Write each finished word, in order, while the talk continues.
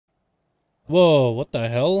Whoa, what the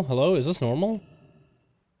hell? Hello, is this normal?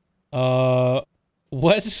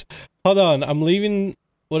 What? Hold on, I'm leaving.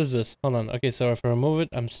 What is this? Hold on. Okay, so if I remove it,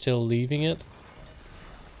 I'm still leaving it.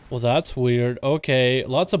 Well, that's weird. Okay,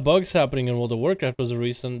 lots of bugs happening in World of Warcraft was a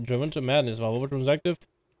recent driven to madness while overturns active.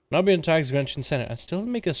 Not being tags grants insanity. I still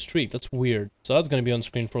didn't make a streak. That's weird. So that's gonna be on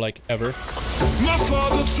screen for like ever. My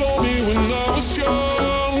father told me when I was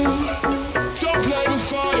young, don't play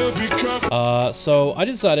with fire, be careful. So I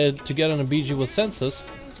decided to get on a BG with Census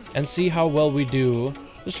and see how well we do.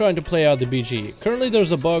 Just trying to play out the BG. Currently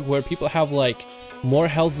there's a bug where people have like more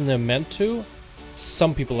health than they're meant to.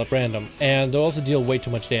 Some people at random, and they also deal way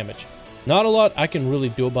too much damage. Not a lot I can really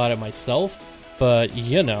do about it myself. But,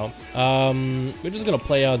 you know, we're just gonna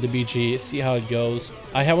play out the BG, see how it goes.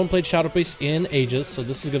 I haven't played Shadow Priest in ages, so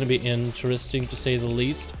this is gonna be interesting to say the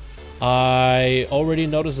least. I already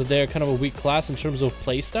noticed that they're kind of a weak class in terms of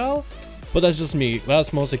playstyle, but that's just me.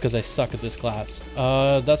 That's mostly because I suck at this class.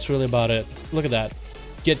 That's really about it. Look at that.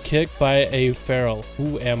 Get kicked by a feral.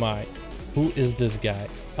 Who am I? Who is this guy?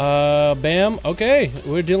 Bam. Okay,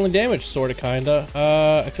 we're dealing damage, sorta, kinda.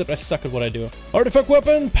 Except I suck at what I do. Artifact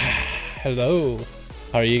weapon! Hello.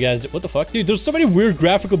 How are you guys? What the fuck? Dude, there's so many weird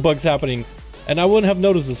graphical bugs happening, and I wouldn't have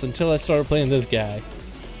noticed this until I started playing this guy.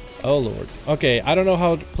 Oh lord. Okay, I don't know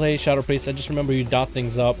how to play Shadow Priest. I just remember you dot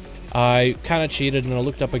things up. I kind of cheated and I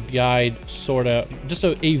looked up a guide, sorta, just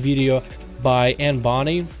a video by Ann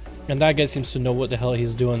Bonnie, and that guy seems to know what the hell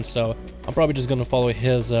he's doing, so I'm probably just gonna follow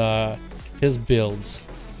his builds.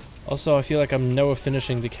 Also, I feel like I'm never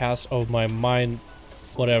finishing the cast of my mind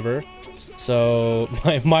whatever. So,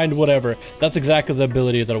 my mind whatever. That's exactly the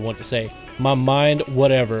ability that I want to say. My mind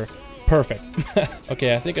whatever. Perfect.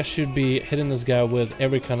 Okay, I think I should be hitting this guy with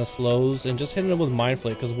every kind of slows and just hitting him with Mind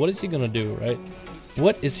Flake, because what is he gonna do, right?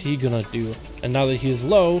 What is he gonna do? And now that he's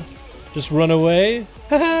low, just run away.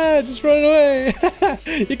 Haha, just run away.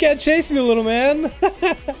 You can't chase me, little man.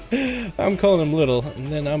 I'm calling him little, and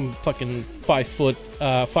then I'm fucking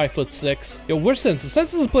 5'6". Yo, where's Census?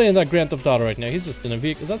 Census is playing that Grand Theft Auto right now. He's just in a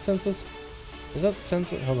vehicle. Is that Census? Is that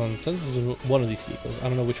Census? Hold on. Census is one of these vehicles. I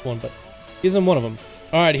don't know which one, but he's in one of them.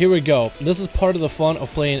 Alright, here we go. This is part of the fun of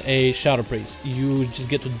playing a Shadow Priest. You just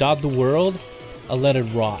get to dot the world and let it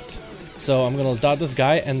rot. So I'm gonna dot this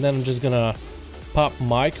guy, and then I'm just gonna pop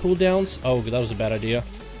my cooldowns. Oh, that was a bad idea.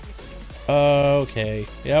 Okay.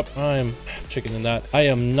 Yep, I'm chickening that. I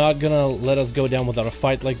am not gonna let us go down without a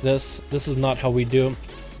fight like this. This is not how we do.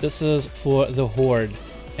 This is for the Horde.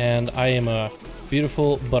 And I am a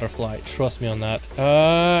beautiful butterfly. Trust me on that.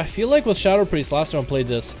 I feel like with Shadow Priest, last time I played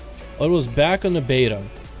this, it was back on the beta.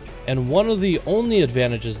 And one of the only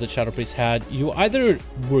advantages that Shadow Priest had, you either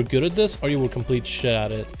were good at this or you were complete shit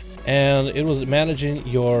at it. And it was managing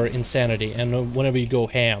your insanity. And whenever you go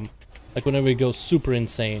ham, like whenever you go super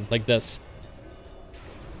insane, like this.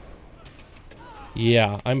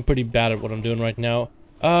 Yeah, I'm pretty bad at what I'm doing right now.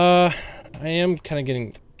 I am kind of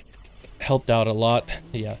getting helped out a lot.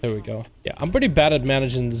 Yeah, there we go. Yeah, I'm pretty bad at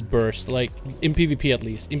managing this burst, like in PvP at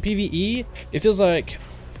least. In PvE, it feels like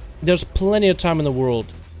there's plenty of time in the world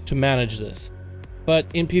to manage this. But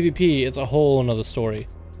in PvP, it's a whole nother story.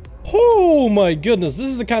 Oh my goodness, this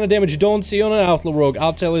is the kind of damage you don't see on an Outlaw Rogue.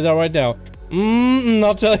 I'll tell you that right now.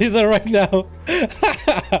 I'll tell you that right now.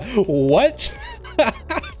 What?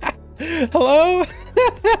 Hello?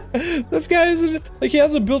 This guy isn't like, he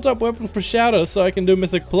has a built-up weapon for Shadow, so I can do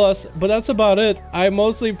Mythic Plus, but that's about it. I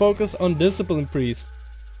mostly focus on Discipline Priest,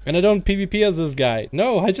 and I don't PvP as this guy.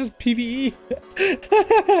 No, I just PvE.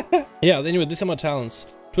 Yeah. Anyway, these are my talents.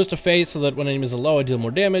 Twist of Fate, so that when enemies are low, I deal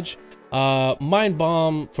more damage. Mind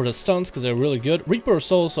Bomb for the stunts, because they're really good. Reaper of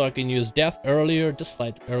Souls, so I can use Death earlier, just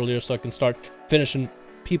slightly earlier, so I can start finishing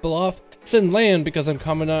people off. Sin Land, because I'm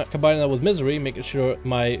combining that with Misery, making sure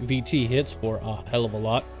my VT hits for a hell of a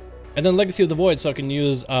lot. And then Legacy of the Void, so I can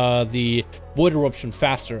use the Void Eruption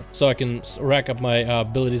faster, so I can rack up my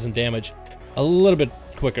abilities and damage a little bit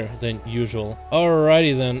quicker than usual.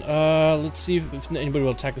 Alrighty then, let's see if anybody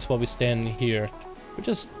will attack us while we stand here.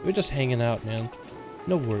 We're just hanging out, man.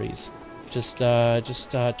 No worries. Just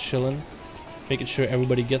chilling, making sure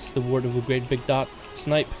everybody gets the word of a great big dot.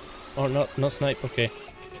 Snipe, or not snipe. Okay.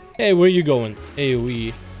 Hey, where you going?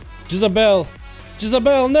 AoE. Jezebel!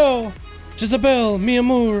 Jezebel, no! Jezebel, mi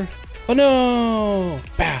amor! Oh no!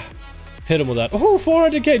 Bah! Hit him with that. Oh,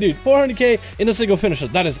 400k, dude! 400k in a single finisher.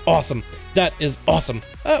 That is awesome. That is awesome.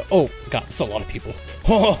 Oh, God, that's a lot of people.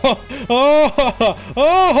 Oh, oh,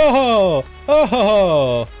 oh,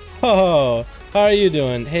 oh, oh. How are you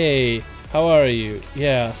doing? Hey, how are you?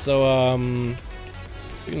 Yeah, so,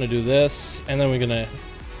 we're gonna do this, and then we're gonna...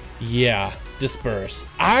 Yeah. disperse.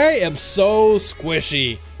 I am so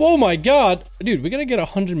squishy. Oh my god. Dude, we're gonna get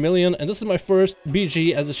 100 million, and this is my first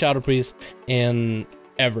BG as a Shadow Priest in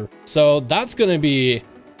ever. So that's gonna be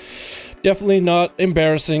definitely not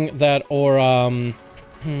embarrassing that, or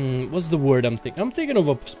what's the word I'm thinking? I'm thinking of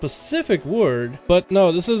a specific word, but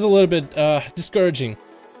no, this is a little bit discouraging.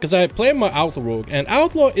 Because I play my Outlaw Rogue, and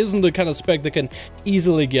Outlaw isn't the kind of spec that can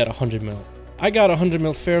easily get 100 mil. I got 100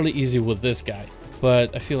 mil fairly easy with this guy.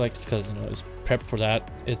 But I feel like it's because, you know, it's prepped for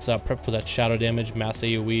that. It's prepped for that shadow damage, mass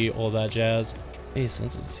AoE, all that jazz. Hey,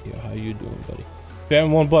 Senses is here. How you doing, buddy?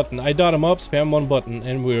 Spam one button. I dot him up, spam one button,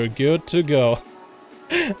 and we're good to go.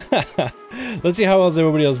 Let's see how else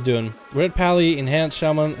everybody else is doing. Red Pally, Enhanced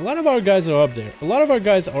Shaman. A lot of our guys are up there.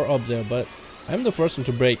 But I'm the first one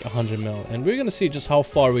to break 100 mil, and we're gonna see just how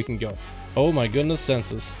far we can go. Oh my goodness,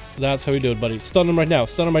 Senses. That's how we do it, buddy. Stun him right now.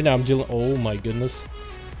 Stun him right now. I'm dealing. Oh my goodness.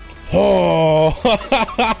 Oh,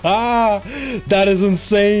 that is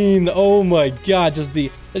insane. Oh my god, just the,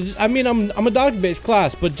 I mean, I'm a dog-based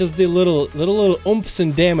class, but just the little oomphes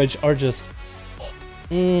and damage are just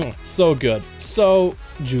so good, so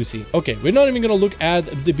juicy. Okay, we're not even gonna look at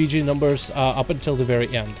the BG numbers up until the very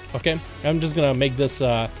end. Okay, I'm just gonna make this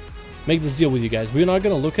deal with you guys. We're not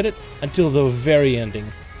gonna look at it until the very ending,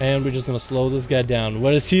 and we're just gonna slow this guy down.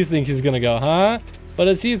 Where does he think he's gonna go, huh? What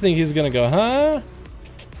does he think he's gonna go, huh?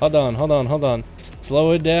 Hold on.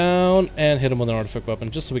 Slow it down and hit him with an artifact weapon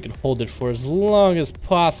just so we can hold it for as long as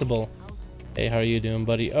possible. Hey, how are you doing,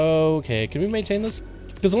 buddy? Okay, can we maintain this?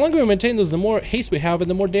 Because the longer we maintain this, the more haste we have and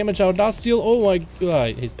the more damage our dots deal. Oh my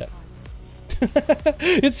god, he's dead.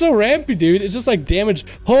 It's so rampy, dude. It's just like damage.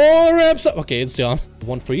 Oh, ramps up. Okay, it's done.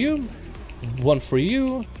 One for you. One for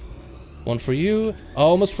you. One for you. I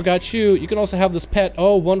almost forgot you. You can also have this pet.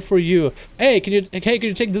 Oh, one for you. Hey, can you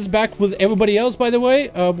take this back with everybody else, by the way,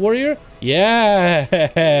 warrior?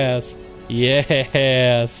 Yes.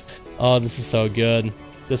 Yes. Oh, this is so good.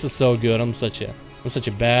 This is so good. I'm such a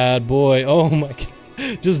bad boy. Oh my god.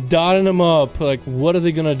 Just dotting them up. Like, what are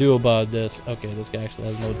they gonna do about this? Okay, this guy actually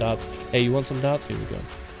has no dots. Hey, you want some dots? Here we go.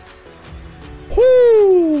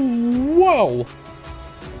 Whoo! Whoa!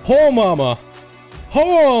 Oh, mama.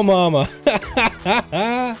 Oh, mama.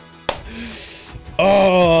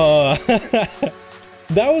 Oh.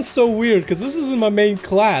 That was so weird because this isn't my main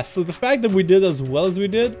class. So the fact that we did as well as we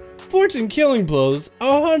did, 14 killing blows,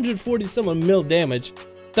 147 mil damage.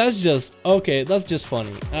 That's just okay. That's just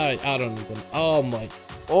funny. I don't even. Oh my.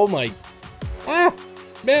 Ah,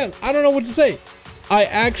 man, I don't know what to say. I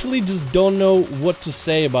actually just don't know what to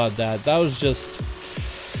say about that. That was just.